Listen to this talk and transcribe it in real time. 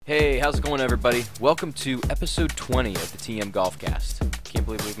Hey, how's it going, everybody? Welcome to episode 20 of the TM Golfcast. Can't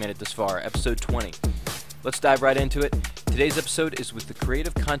believe we've made it this far. Episode 20. Let's dive right into it. Today's episode is with the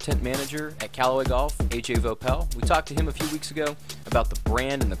creative content manager at Callaway Golf, AJ Vopel. We talked to him a few weeks ago about the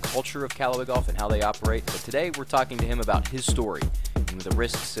brand and the culture of Callaway Golf and how they operate. But today we're talking to him about his story and the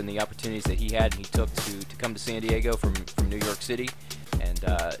risks and the opportunities that he had and he took to come to San Diego from New York City. And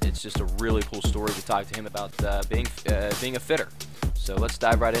it's just a really cool story to talk to him about being a fitter. So let's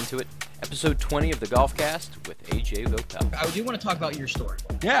dive right into it. Episode 20 of the Golfcast with AJ Vopel. I do want to talk about your story.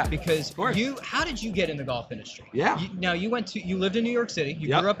 Yeah, because how did you get in the golf industry? Yeah. You lived in New York City.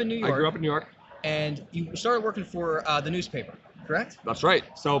 You grew up in New York. I grew up in New York. And you started working for the newspaper, correct? That's right.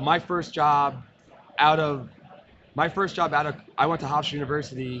 So my first job out of, I went to Hofstra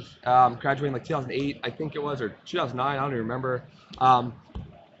University, graduating like 2008, I think it was, or 2009, I don't even remember.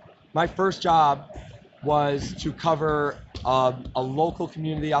 My first job was to cover a local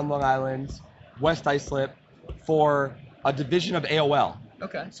community on Long Island, West Islip, for a division of AOL.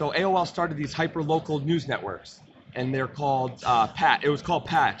 Okay. So AOL started these hyper-local news networks, and they're called It was called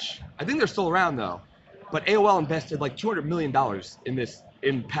Patch. I think they're still around though, but AOL invested like $200 million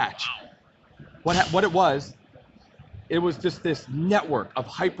in Patch. What it was just this network of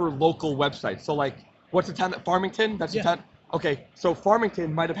hyper-local websites. So like, what's the town? Farmington? That's the town. Okay, so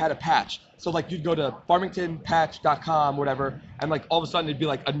Farmington might have had a patch. So like you'd go to farmingtonpatch.com, whatever, and like all of a sudden it'd be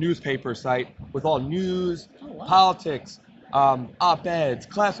like a newspaper site with all news, politics, op-eds,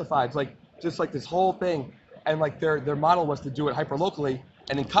 classifieds, like just like this whole thing. And like their model was to do it hyper locally.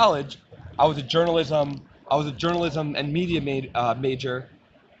 And in college, I was a journalism and media major.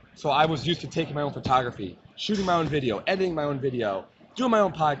 So I was used to taking my own photography, shooting my own video, editing my own video, doing my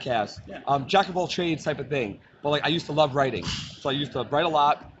own podcast, jack of all trades type of thing. But like I used to love writing, so I used to write a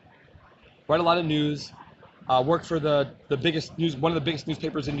lot of news. Worked for one of the biggest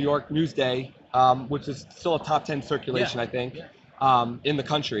newspapers in New York, Newsday, which is still a top 10 circulation, I think, in the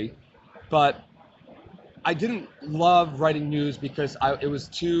country. But I didn't love writing news because it was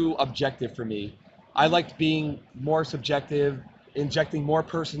too objective for me. I liked being more subjective, injecting more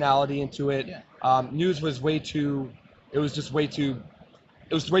personality into it. News was way too by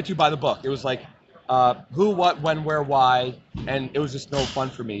the book. It was like who, what, when, where, why, and it was just no fun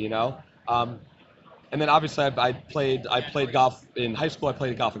for me, you know. And then obviously I played golf in high school. I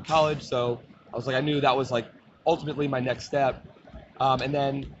played golf in college, so I was like, I knew that was like ultimately my next step. And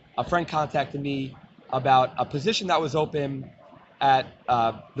then a friend contacted me about a position that was open at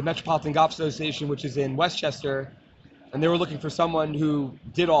the Metropolitan Golf Association, which is in Westchester, and they were looking for someone who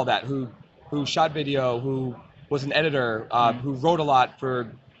did all that, who shot video, who was an editor, who wrote a lot for.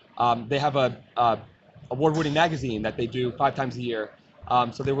 They have a award-winning magazine that they do 5 times a year.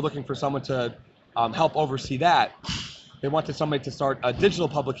 So they were looking for someone to help oversee that. They wanted somebody to start a digital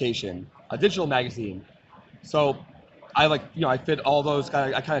publication, a digital magazine. So I fit all those.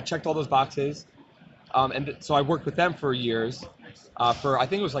 I kind of checked all those boxes. So I worked with them for years. For I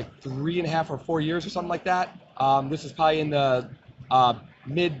think it was like 3.5 or 4 years or something like that. This is probably in the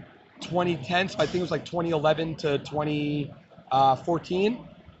mid 2010s. So I think it was like 2011 to 2014.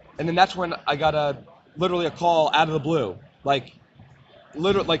 And then that's when I got literally a call out of the blue, like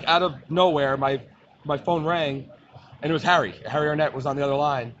out of nowhere. My phone rang, and it was Harry. Harry Arnett was on the other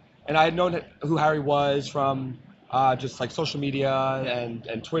line, and I had known who Harry was from just like social media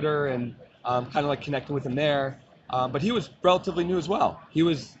and Twitter, and kind of like connecting with him there. But he was relatively new as well. I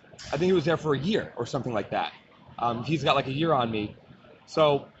think he was there for a year or something like that. He's got like a year on me.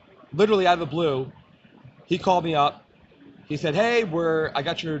 So literally out of the blue, he called me up. He said, hey, I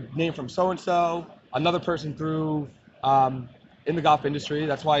got your name from so-and-so, another person through in the golf industry.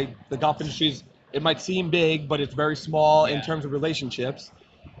 That's why the golf industry it might seem big, but it's very small in terms of relationships.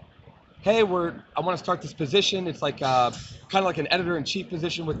 Hey, I want to start this position. It's like kind of like an editor-in-chief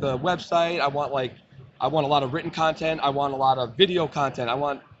position with the website. I want a lot of written content. I want a lot of video content. I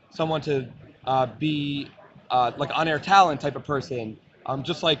want someone to be like on-air talent type of person.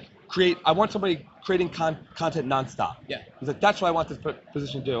 Just like I want somebody creating content nonstop. He's like, that's what I want this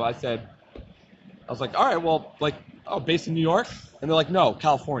position to do. I was like, all right, well, like, based in New York? And they're like, no,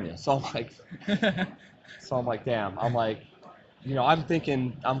 California. So I'm like, damn. I'm like, I'm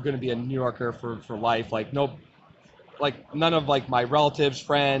thinking I'm going to be a New Yorker for life. Like, no, like none of like my relatives,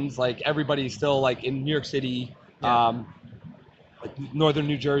 friends, like everybody's still like in New York City, like northern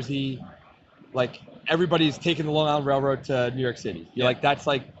New Jersey. Like everybody's taking the Long Island Railroad to New York City. Like, that's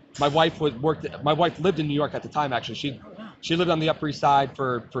like, my wife lived in New York at the time, actually. She lived on the Upper East Side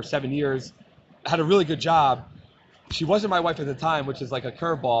for 7 years, had a really good job. She wasn't my wife at the time, which is like a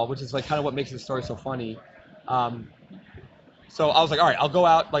curveball, which is like kind of what makes this story so funny. So I was like, all right, I'll go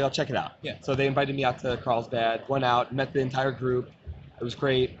out, like I'll check it out. Yeah. So they invited me out to Carlsbad, went out, met the entire group. It was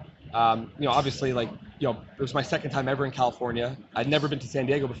great. Obviously, like, it was my second time ever in California. I'd never been to San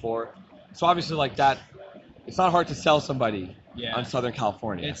Diego before. So obviously, like that, it's not hard to sell somebody on Southern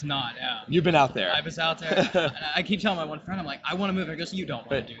California. It's not. Yeah. You've been out there. I was out there. And I keep telling my one friend, I'm like, I want to move. And he goes, you don't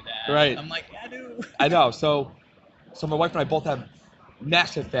want to do that. Right. I'm like, yeah, I do. I know. So my wife and I both have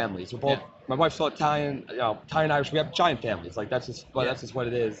massive families. We're both. Yeah. My wife's still Italian. Italian Irish. We have giant families. Like that's just what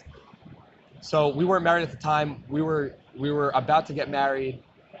it is. So we weren't married at the time. We were about to get married.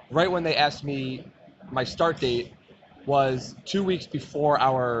 Right when they asked me, my start date was 2 weeks before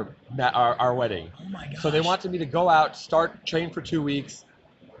our wedding. Oh my gosh. So they wanted me to go out, train for 2 weeks,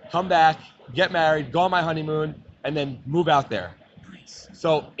 come back, get married, go on my honeymoon, and then move out there. Nice.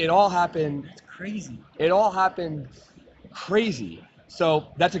 So it all happened. That's crazy. It all happened crazy. So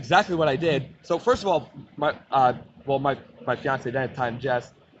that's exactly what I did. So first of all, my fiance then at the time,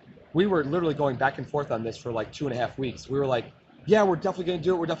 Jess, we were literally going back and forth on this for like 2.5 weeks. We were like, yeah, we're definitely gonna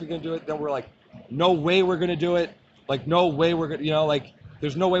do it. We're definitely gonna do it. Then we're like, no way we're gonna do it. Like, no way we're gonna, like,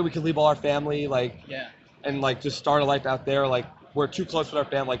 there's no way we could leave all our family, like, and like just start a life out there. Like, we're too close with our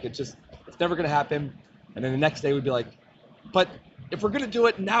family. Like, it's never gonna happen. And then the next day we'd be like, but if we're gonna do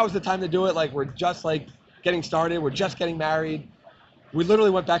it, now is the time to do it. Like, we're just like getting started. We're just getting married. We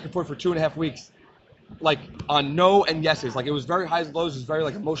literally went back and forth for 2.5 weeks, like on no and yeses. Like, it was very highs and lows. It was very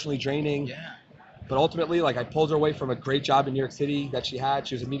like emotionally draining. Yeah. But ultimately, like, I pulled her away from a great job in New York City that she had.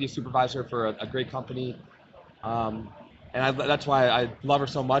 She was a media supervisor for a great company. And that's why I love her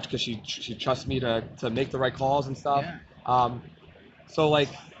so much, because she trusts me to make the right calls and stuff. Yeah. So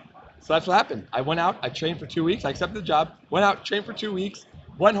that's what happened. I went out, I trained for 2 weeks, I accepted the job, went out, trained for 2 weeks,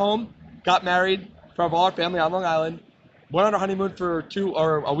 went home, got married in front of all our family on Long Island, went on our honeymoon for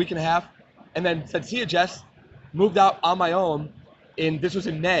a week and a half, and then said, see ya, Jess, moved out on my own. This was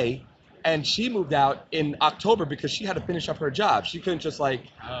in May. And she moved out in October because she had to finish up her job. She couldn't just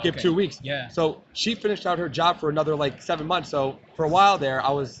give 2 weeks. Yeah. So she finished out her job for another 7 months. So for a while there,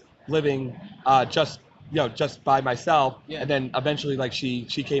 I was living just by myself. Yeah. And then eventually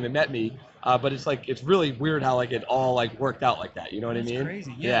she came and met me. But it's really weird how it all worked out like that. You know what I mean? That's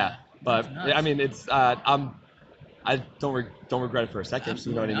crazy. Yeah. But I mean, it's I don't regret it for a second.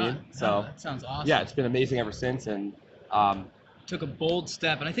 Absolutely you know what I mean? So that sounds awesome. yeah, it's been amazing ever since. And took a bold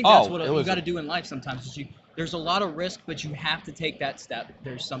step, and I think that's what you got to a- do in life sometimes. Is there's a lot of risk, but you have to take that step.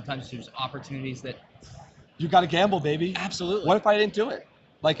 There's opportunities that you got to gamble, baby. absolutely. What if I didn't do it?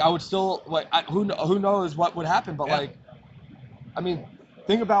 I would still who knows what would happen? But Yeah. I mean,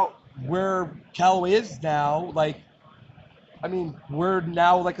 think about where Callaway is now. I mean, we're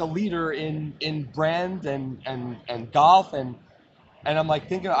now a leader in brand and golf and I'm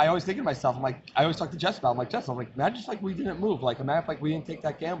thinking. I always think to myself. I always talk to Jess about. Jess, imagine if we didn't move. Imagine if we didn't take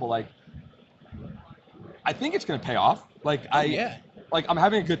that gamble. I think it's gonna pay off. I'm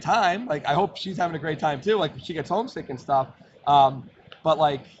having a good time. I hope she's having a great time too. She gets homesick and stuff.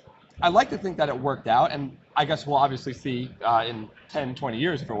 But I like to think that it worked out, and I guess we'll obviously see in 10, 20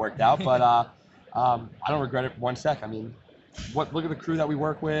 years if it worked out. But I don't regret it 1 sec. I mean, look at the crew that we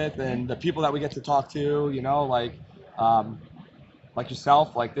work with and the people that we get to talk to. You know, like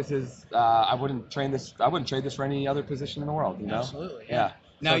yourself, this is I wouldn't trade this for any other position in the world. You know? Absolutely. Yeah.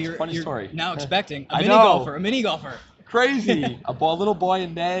 Now So it's you're a funny story. now expecting I a know. mini golfer. Crazy. A little boy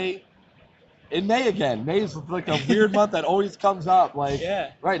in May. In May again. May is a weird month that always comes up.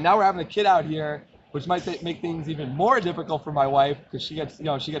 Yeah. Right now we're having a kid out here, which might make things even more difficult for my wife because she gets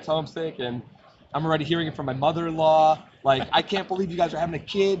homesick, and I'm already hearing it from my mother-in-law. I can't believe you guys are having a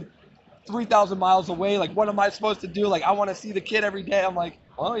kid 3,000 miles away. What am I supposed to do? I want to see the kid every day. I'm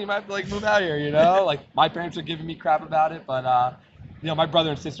well, you might have to move out here, you know? My parents are giving me crap about it, but my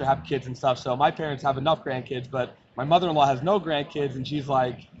brother and sister have kids and stuff, so my parents have enough grandkids, but my mother-in-law has no grandkids, and she's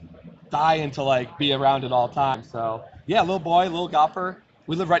dying to be around at all times. So yeah, little boy, little golfer.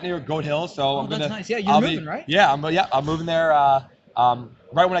 We live right near Goat Hill, so I'm that's gonna. nice. Yeah, you're moving, right? Yeah, I'm moving there.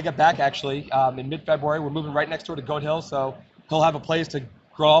 Right when I get back, actually, in mid-February, we're moving right next door to Goat Hill, so he'll have a place to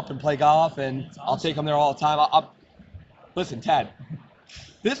grow up and play golf, and That's I'll awesome. take him there all the time. Listen, Tad,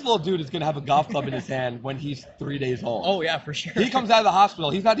 this little dude is gonna have a golf club in his hand when he's 3 days old. Oh yeah, for sure. He comes out of the hospital.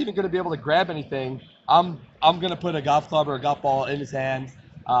 He's not even going to be able to grab anything. I'm going to put a golf club or a golf ball in his hands.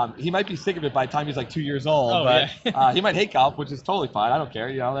 He might be sick of it by the time he's 2 years old, Oh, but yeah. he might hate golf, which is totally fine. I don't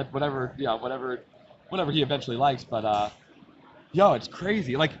care. That whatever he eventually likes. But it's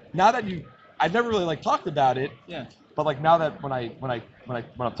crazy. Now that I've never really talked about it. Yeah. But now that when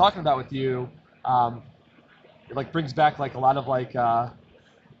I'm talking about it with you, it brings back a lot of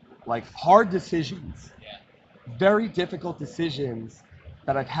hard decisions. Yeah. very difficult decisions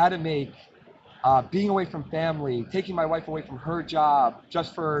that I've had to make, being away from family, taking my wife away from her job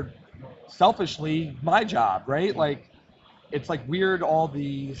just for selfishly my job, right? Like, it's like weird, all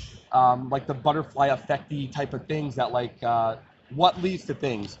these like the butterfly effecty type of things that like what leads to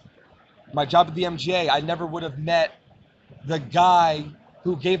things. My job at the MGA, I never would have met the guy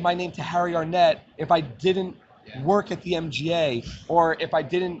who gave my name to Harry Arnett if I didn't work at the MGA, or if I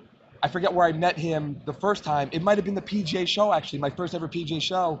didn't, I forget where I met him the first time. It might have been the PGA show, actually, my first ever PGA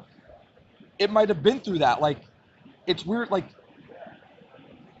show. It might have been through that. Like, it's weird, like,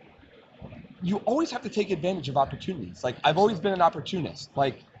 you always have to take advantage of opportunities. Like, I've always been an opportunist.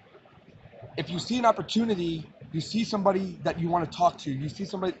 Like, if you see an opportunity, you see somebody that you want to talk to, you see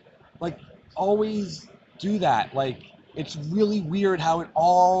somebody, like, always do that. Like, it's really weird how it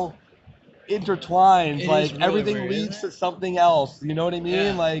all intertwines. Like, really everything weird, leads isn't to something else. You know what I mean?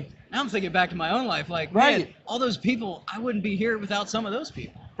 Yeah. Like, Now I'm thinking back to my own life, like, Right. man, all those people, I wouldn't be here without some of those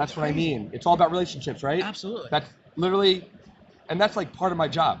people. that's what I mean. It's all about relationships, right? Absolutely. That's literally, and that's like part of my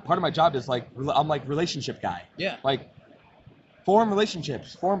job. Part of my job is like, I'm like relationship guy. Yeah. Like, form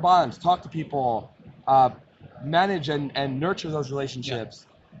relationships, form bonds, talk to people, manage and nurture those relationships,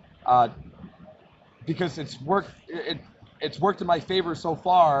 because it's worked. It's worked in my favor so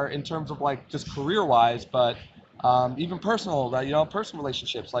far in terms of like just career wise, but even personal, personal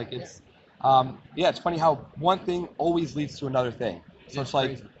relationships. Like, it's it's funny how one thing always leads to another thing. So it's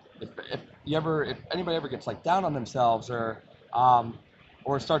like, if anybody ever gets like down on themselves, or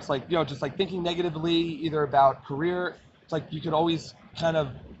starts like, just like thinking negatively either about career, it's like you could always pave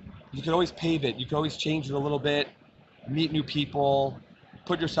it. You could always change it a little bit, meet new people,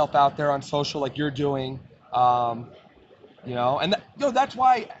 put yourself out there on social like you're doing, and that's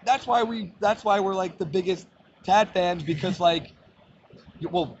why we're like the biggest Tad fans, because like,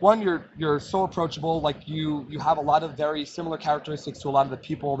 well, one, you're so approachable. Like, you have a lot of very similar characteristics to a lot of the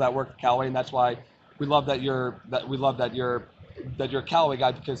people that work at Callaway, and that's why we love that you're a Callaway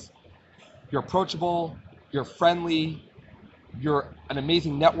guy, because you're approachable, you're friendly, you're an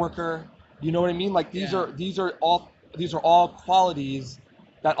amazing networker. You know what I mean? Like, these are all qualities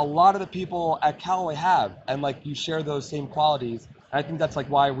that a lot of the people at Callaway have, and like, you share those same qualities. And I think that's like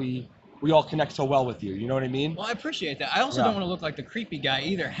why we all connect so well with you. You know what I mean? Well, I appreciate that. I also don't want to look like the creepy guy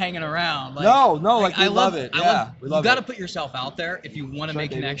either, hanging around. Like, No, like, we love it. We love you got to it. put yourself out there if you want to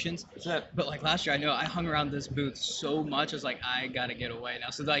make baby. connections. That's it. But like last year, I know I hung around this booth so much. I was like, I got to get away now.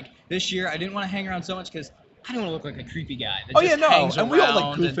 So like this year, I didn't want to hang around so much because I didn't want to look like a creepy guy. That just hangs and we all like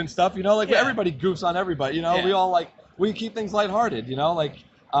around goof and stuff. Like, Yeah. everybody goofs on everybody. Yeah. We all we keep things lighthearted. Like,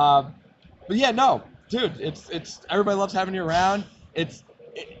 but yeah, no, dude, it's everybody loves having you around.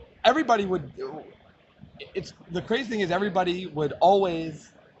 Everybody would. It's the crazy thing is everybody would always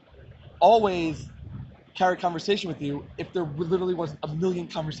carry conversation with you if there literally was a million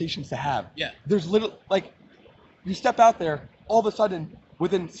conversations to have. Yeah. There's like, you step out there, all of a sudden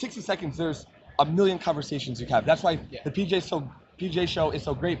within 60 seconds there's a million conversations you have. That's why the PGA show is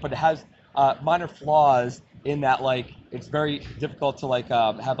so great, but it has minor flaws in that, like, it's very difficult to like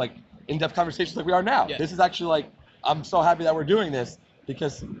have like in-depth conversations like we are now. Yeah. This is actually like, I'm so happy that we're doing this,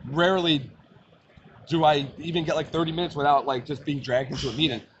 because rarely do I even get like 30 minutes without like just being dragged into a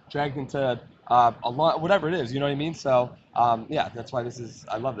meeting, dragged into a lot, whatever it is, you know what I mean? So that's why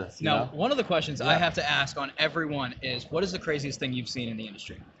I love this. Now, one of the questions I have to ask on everyone is, what is the craziest thing you've seen in the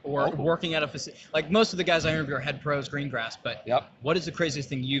industry, or working at a facility? Like, most of the guys I interview are head pros, green grass, but what is the craziest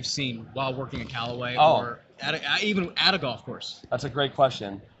thing you've seen while working at Callaway, or even at a golf course? That's a great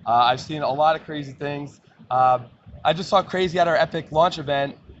question. I've seen a lot of crazy things. I just saw crazy at our Epic launch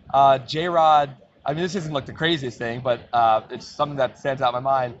event. J-Rod, I mean, this isn't like the craziest thing, but it's something that stands out in my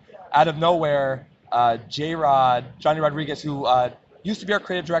mind. Out of nowhere, J-Rod, Johnny Rodriguez, who used to be our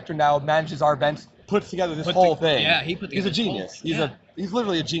creative director, now manages our events, puts together this whole thing. Yeah, he put together. He's a genius. He's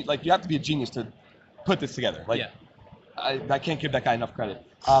literally a genius. Like, you have to be a genius to put this together. Like, I can't give that guy enough credit.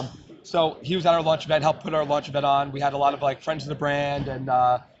 So he was at our launch event, helped put our launch event on. We had a lot of like friends of the brand and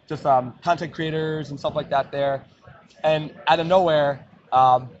just content creators and stuff like that there. And out of nowhere,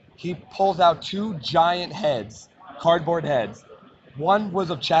 he pulls out two giant heads, cardboard heads. One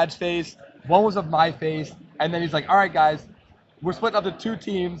was of Chad's face, one was of my face, and then he's like, all right, guys, we're splitting up to two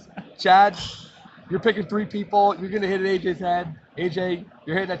teams. Chad, you're picking three people. You're going to hit at AJ's head. AJ,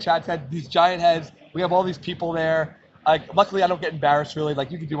 you're hitting at Chad's head. These giant heads. We have all these people there. Like, luckily, I don't get embarrassed, really.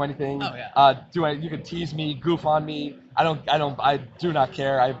 Like, you can do anything. Oh, yeah. You can tease me, goof on me. I do not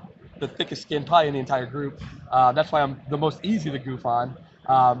care. I have the thickest skin probably in the entire group. That's why I'm the most easy to goof on.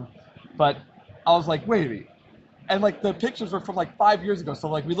 But I was like, wait a minute. and like the pictures were from like 5 years ago, so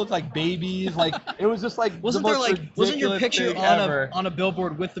like we looked like babies. Like it was just like wasn't your picture on a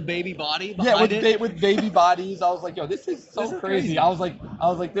billboard with the baby body behind it? With baby bodies. I was like, yo, this is so crazy. I was like,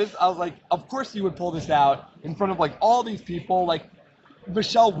 of course you would pull this out in front of like all these people. Like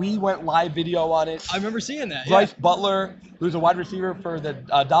Michelle Wee went live video on it. I remember seeing that. Bryce Butler, who's a wide receiver for the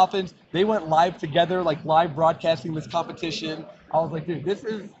Dolphins, they went live together, like live broadcasting this competition. I was like,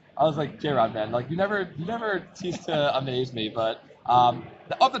 dude, I was like, J-Rod, man, like you never cease to amaze me. But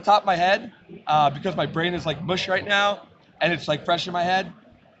off the top of my head, because my brain is like mush right now, and it's like fresh in my head,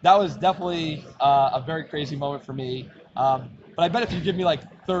 that was definitely a very crazy moment for me. But I bet if you give me like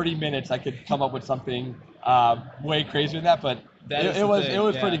 30 minutes, I could come up with something way crazier than that. But it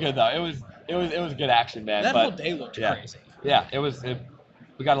was pretty good though. It was good action, man. That whole day looked crazy. Yeah,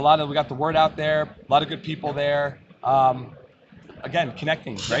 we got the word out there, a lot of good people there. Again,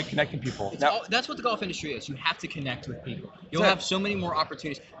 connecting, right? Connecting people. That's what the golf industry is. You have to connect with people. You'll have so many more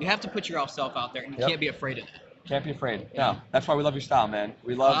opportunities. You have to put yourself out there, and you can't be afraid of that. Can't be afraid. No, that's why we love your style, man.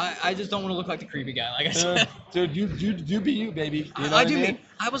 We love. I just don't want to look like the creepy guy, like I said. Dude, you be you, baby. You know I do mean.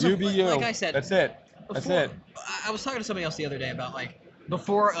 I was you be you. Like I said. That's it. That's it. I was talking to somebody else the other day about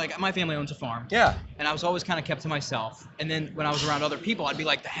before, my family owns a farm. Yeah. And I was always kind of kept to myself. And then when I was around other people, I'd be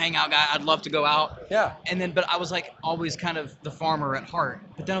like the hangout guy. I'd love to go out. Yeah. And then, but I was like always kind of the farmer at heart.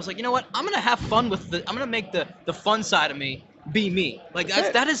 But then I was like, you know what? I'm gonna have fun I'm gonna make the fun side of me be me. Like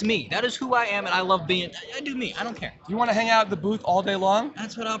that is me. That is who I am, and I love being. I do me. I don't care. You want to hang out at the booth all day long?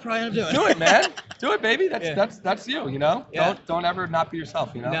 That's what I'll probably end up doing. Do it, man. Do it, baby. That's you. You know. Yeah. Don't ever not be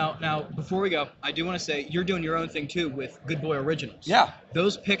yourself. You know. Now before we go, I do want to say you're doing your own thing too with Good Boy Originals. Yeah.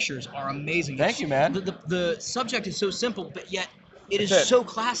 Those pictures are amazing. Thank you, man. The subject is so simple, but yet it is so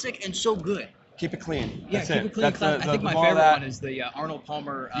classic and so good. Keep it clean. Yeah, keep it clean. I think my favorite one is the Arnold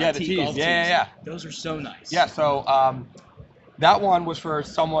Palmer the tees. Golf tees. Yeah. Those are so nice. Yeah. So that one was for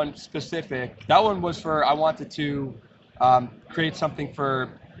someone specific. That one was for I wanted to create something for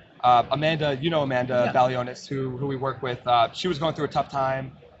Amanda. You know Amanda Balionis, who we work with. She was going through a tough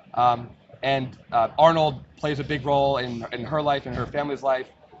time, and Arnold plays a big role in her life and her family's life.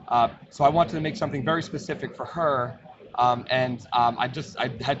 So I wanted to make something very specific for her. I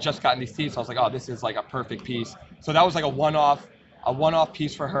had just gotten these tees, so I was like, oh, this is like a perfect piece. So that was like a one-off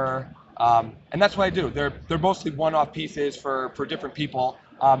piece for her. And that's what I do. They're mostly one-off pieces for different people.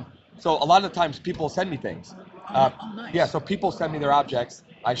 So a lot of the times people send me things. Nice. Yeah, so people send me their objects.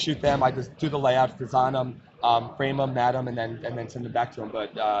 I shoot them. I just do the layouts, design them, frame them, mat them, and then send them back to them.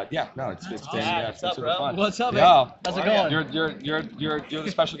 But it's been super fun. What's up, man? Yo, how's it going? You're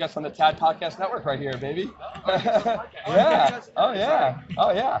the special guest on the TAD Podcast Network right here, baby. Yeah. Oh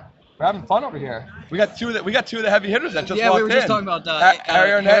yeah. We're having fun over here. We got two of the heavy hitters that just walked in. Yeah, we were just talking about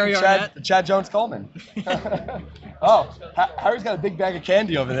Harry Arnett and Chad Jones Coleman. Oh, Harry's got a big bag of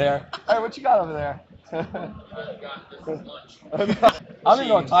candy over there. Hey, what you got over there? I don't even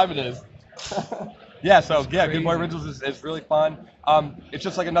know what time it is. Good Boy Originals is really fun. It's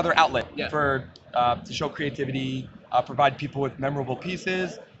just like another outlet for to show creativity, provide people with memorable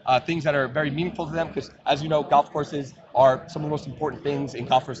pieces, things that are very meaningful to them. Because as you know, golf courses are some of the most important things in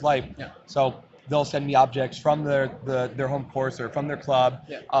golfers' life. Yeah. So they'll send me objects from their home course or from their club,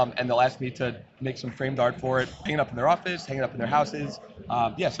 and they'll ask me to make some framed art for it, hang it up in their office, hang it up in their houses.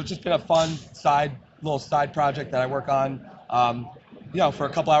 So it's just been a fun little side project that I work on. For a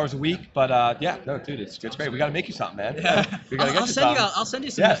couple hours a week, but dude, it's great. We got to make you something, man. Yeah. We gotta get you something. I'll send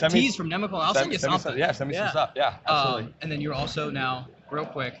you some teas from Nemacolin. I'll send you something. Send me some stuff. Yeah, absolutely. And then you're also now, real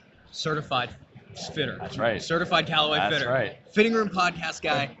quick, certified fitter. That's right. Certified Callaway fitter. That's right. Fitting room podcast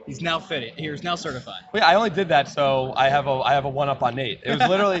guy. He's now fitted. He's now certified. Well, I only did that so I have a one up on Nate. It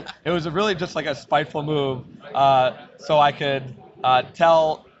was really just like a spiteful move, so I could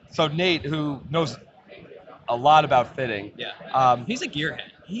tell. So Nate, who knows a lot about fitting. Yeah. He's a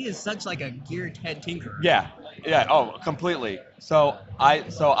gearhead. He is such like a gearhead tinkerer. Yeah. Oh, completely. So I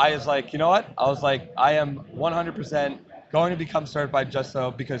was like, you know what? I was like, I am 100% going to become certified just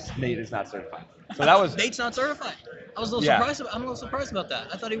because Nate is not certified. So that was. Nate's not certified. I was a little surprised. I'm a little surprised about that.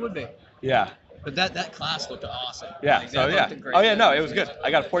 I thought he would be. Yeah. But that class looked awesome. Yeah. Like, So yeah. Oh yeah. No, it was good.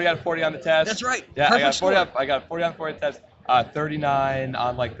 I got a 40 out of 40 on the test. That's right. Yeah. Perfect I got a 40 out of 40 test. 39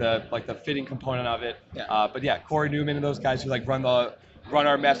 on like the fitting component of it. Yeah. But yeah, Corey Newman and those guys who like run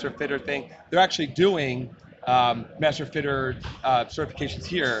our Master Fitter thing, they're actually doing Master Fitter certifications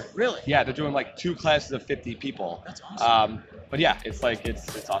here. Really? Yeah, they're doing like 2 classes of 50 people. That's awesome. But yeah, it's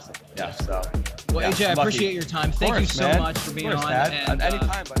awesome. Yeah. So. Well, AJ, I appreciate your time. Thank you so much for being on. And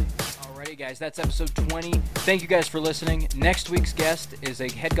anytime, buddy. Alrighty, guys, that's episode 20. Thank you guys for listening. Next week's guest is a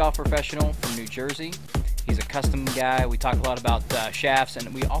head golf professional from New Jersey. He's a custom guy. We talk a lot about shafts,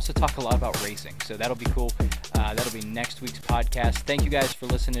 and we also talk a lot about racing. So that'll be cool. That'll be next week's podcast. Thank you guys for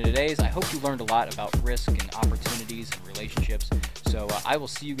listening to today's. I hope you learned a lot about risk and opportunities and relationships. So I will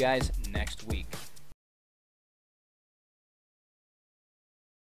see you guys next week.